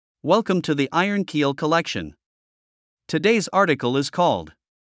Welcome to the Iron Keel Collection. Today's article is called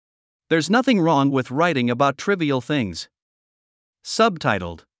 "There's Nothing Wrong with Writing About Trivial Things."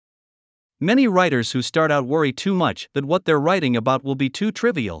 Subtitled, "Many writers who start out worry too much that what they're writing about will be too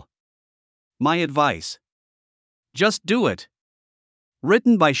trivial. My advice: just do it."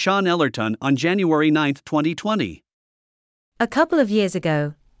 Written by Sean Ellerton on January 9, 2020. A couple of years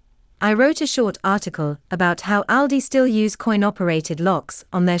ago, I wrote a short article about how Aldi still use coin-operated locks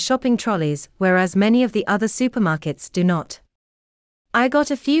on their shopping trolleys, whereas many of the other supermarkets do not. I got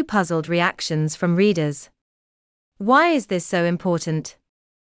a few puzzled reactions from readers. Why is this so important?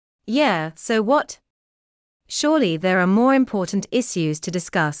 Yeah, so what? Surely there are more important issues to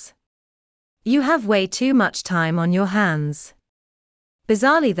discuss. You have way too much time on your hands.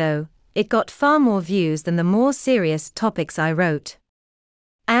 Bizarrely though, it got far more views than the more serious topics I wrote.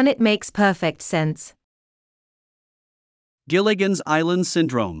 And it makes perfect sense. Gilligan's Island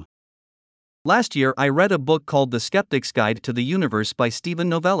Syndrome. Last year I read a book called The Skeptic's Guide to the Universe by Steven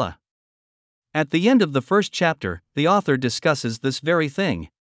Novella. At the end of the first chapter, the author discusses this very thing.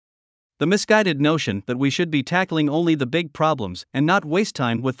 The misguided notion that we should be tackling only the big problems and not waste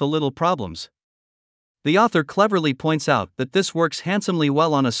time with the little problems. The author cleverly points out that this works handsomely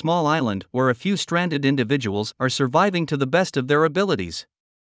well on a small island where a few stranded individuals are surviving to the best of their abilities.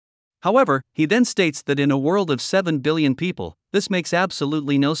 However, he then states that in a world of 7 billion people, this makes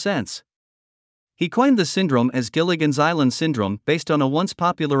absolutely no sense. He coined the syndrome as Gilligan's Island Syndrome based on a once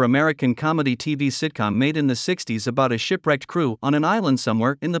popular American comedy TV sitcom made in the 60s about a shipwrecked crew on an island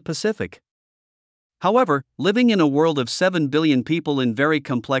somewhere in the Pacific. However, living in a world of 7 billion people in very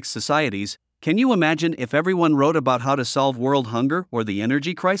complex societies, can you imagine if everyone wrote about how to solve world hunger or the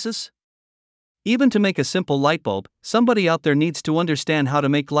energy crisis? Even to make a simple light bulb, somebody out there needs to understand how to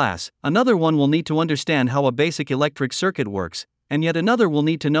make glass, another one will need to understand how a basic electric circuit works, and yet another will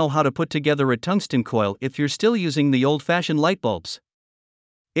need to know how to put together a tungsten coil if you're still using the old-fashioned light bulbs.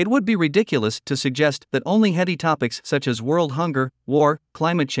 It would be ridiculous to suggest that only heady topics such as world hunger, war,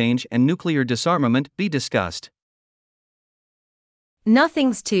 climate change, and nuclear disarmament be discussed.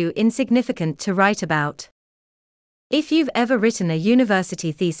 Nothing's too insignificant to write about. If you've ever written a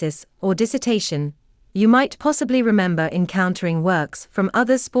university thesis or dissertation, you might possibly remember encountering works from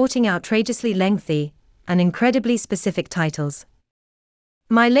others sporting outrageously lengthy and incredibly specific titles.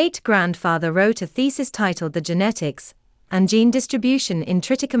 My late grandfather wrote a thesis titled The Genetics and Gene Distribution in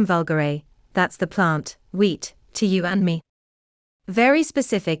Triticum vulgare, that's the plant, wheat, to you and me. Very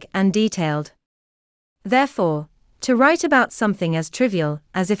specific and detailed. Therefore, to write about something as trivial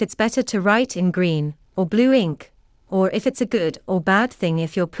as if it's better to write in green or blue ink, or if it's a good or bad thing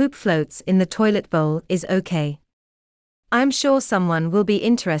if your poop floats in the toilet bowl is okay. I'm sure someone will be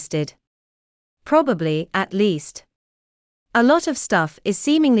interested. Probably, at least. A lot of stuff is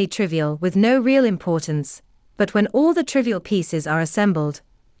seemingly trivial with no real importance, but when all the trivial pieces are assembled,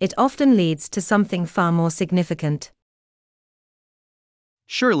 it often leads to something far more significant.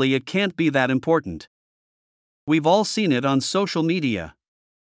 Surely it can't be that important. We've all seen it on social media.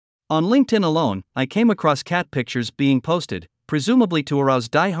 On LinkedIn alone, I came across cat pictures being posted, presumably to arouse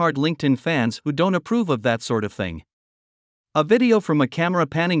die-hard LinkedIn fans who don't approve of that sort of thing. A video from a camera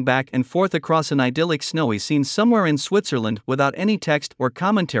panning back and forth across an idyllic snowy scene somewhere in Switzerland without any text or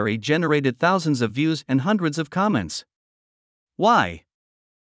commentary generated thousands of views and hundreds of comments. Why?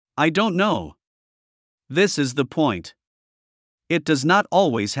 I don't know. This is the point. It does not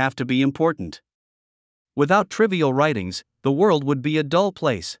always have to be important. Without trivial writings, the world would be a dull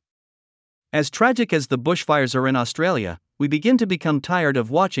place. As tragic as the bushfires are in Australia, we begin to become tired of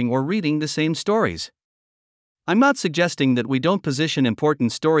watching or reading the same stories. I'm not suggesting that we don't position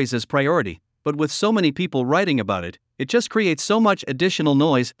important stories as priority, but with so many people writing about it, it just creates so much additional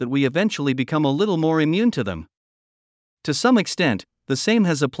noise that we eventually become a little more immune to them. To some extent, the same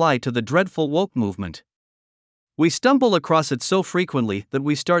has applied to the dreadful woke movement. We stumble across it so frequently that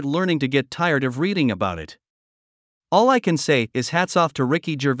we start learning to get tired of reading about it. All I can say is hats off to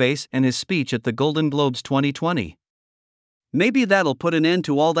Ricky Gervais and his speech at the Golden Globes 2020. Maybe that'll put an end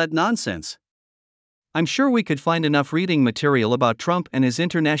to all that nonsense. I'm sure we could find enough reading material about Trump and his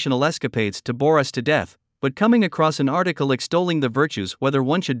international escapades to bore us to death, but coming across an article extolling the virtues whether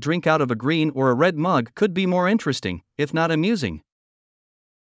one should drink out of a green or a red mug could be more interesting, if not amusing.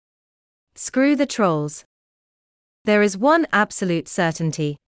 Screw the trolls. There is one absolute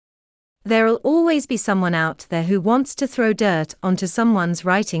certainty. There'll always be someone out there who wants to throw dirt onto someone's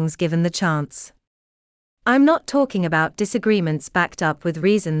writings given the chance. I'm not talking about disagreements backed up with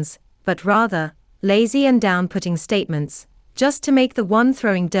reasons, but rather, lazy and down-putting statements, just to make the one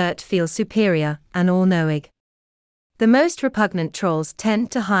throwing dirt feel superior and all-knowing. The most repugnant trolls tend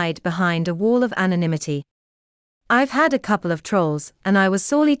to hide behind a wall of anonymity. I've had a couple of trolls, and I was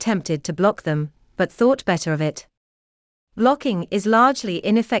sorely tempted to block them, but thought better of it. Blocking is largely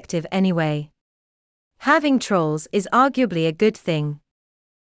ineffective anyway. Having trolls is arguably a good thing.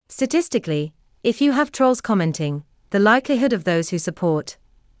 Statistically, if you have trolls commenting, the likelihood of those who support,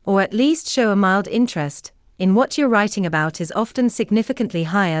 or at least show a mild interest, in what you're writing about is often significantly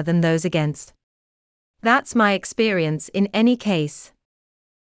higher than those against. That's my experience in any case.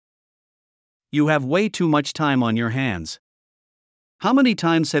 You have way too much time on your hands. How many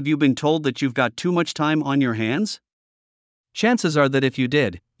times have you been told that you've got too much time on your hands? Chances are that if you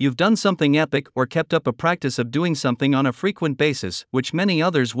did, you've done something epic or kept up a practice of doing something on a frequent basis which many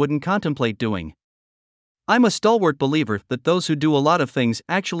others wouldn't contemplate doing. I'm a stalwart believer that those who do a lot of things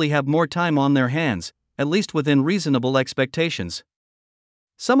actually have more time on their hands, at least within reasonable expectations.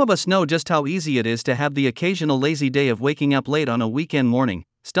 Some of us know just how easy it is to have the occasional lazy day of waking up late on a weekend morning,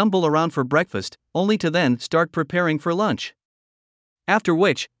 stumble around for breakfast, only to then start preparing for lunch. After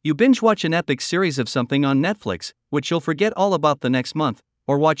which, you binge watch an epic series of something on Netflix, which you'll forget all about the next month,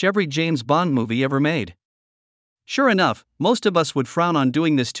 or watch every James Bond movie ever made. Sure enough, most of us would frown on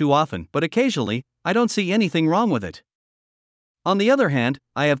doing this too often, but occasionally, I don't see anything wrong with it. On the other hand,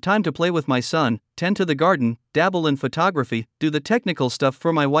 I have time to play with my son, tend to the garden, dabble in photography, do the technical stuff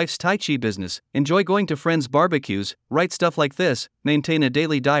for my wife's Tai Chi business, enjoy going to friends' barbecues, write stuff like this, maintain a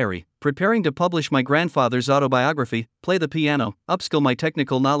daily diary, preparing to publish my grandfather's autobiography, play the piano, upskill my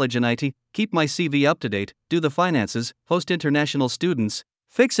technical knowledge in IT, keep my CV up to date, do the finances, host international students,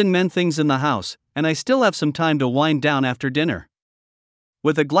 fix and mend things in the house, and I still have some time to wind down after dinner.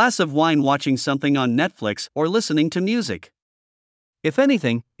 With a glass of wine watching something on Netflix or listening to music. If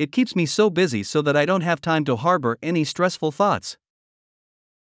anything, it keeps me so busy so that I don't have time to harbor any stressful thoughts.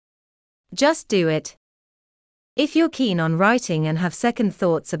 Just do it. If you're keen on writing and have second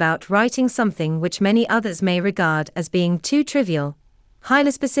thoughts about writing something which many others may regard as being too trivial,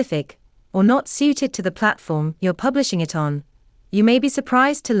 highly specific, or not suited to the platform you're publishing it on, you may be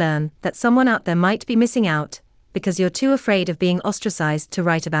surprised to learn that someone out there might be missing out because you're too afraid of being ostracized to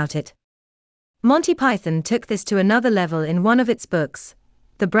write about it. Monty Python took this to another level in one of its books,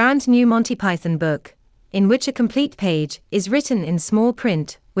 the brand new Monty Python book, in which a complete page is written in small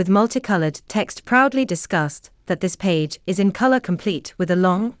print, with multicolored text proudly discussed that this page is in color complete with a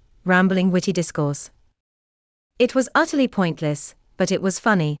long, rambling witty discourse. It was utterly pointless, but it was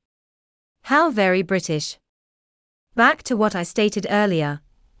funny. How very British. Back to what I stated earlier,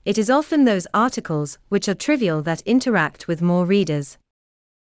 it is often those articles which are trivial that interact with more readers.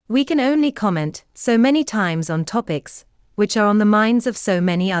 We can only comment so many times on topics which are on the minds of so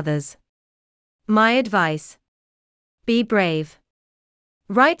many others. My advice: be brave.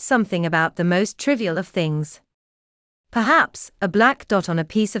 Write something about the most trivial of things. Perhaps a black dot on a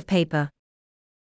piece of paper.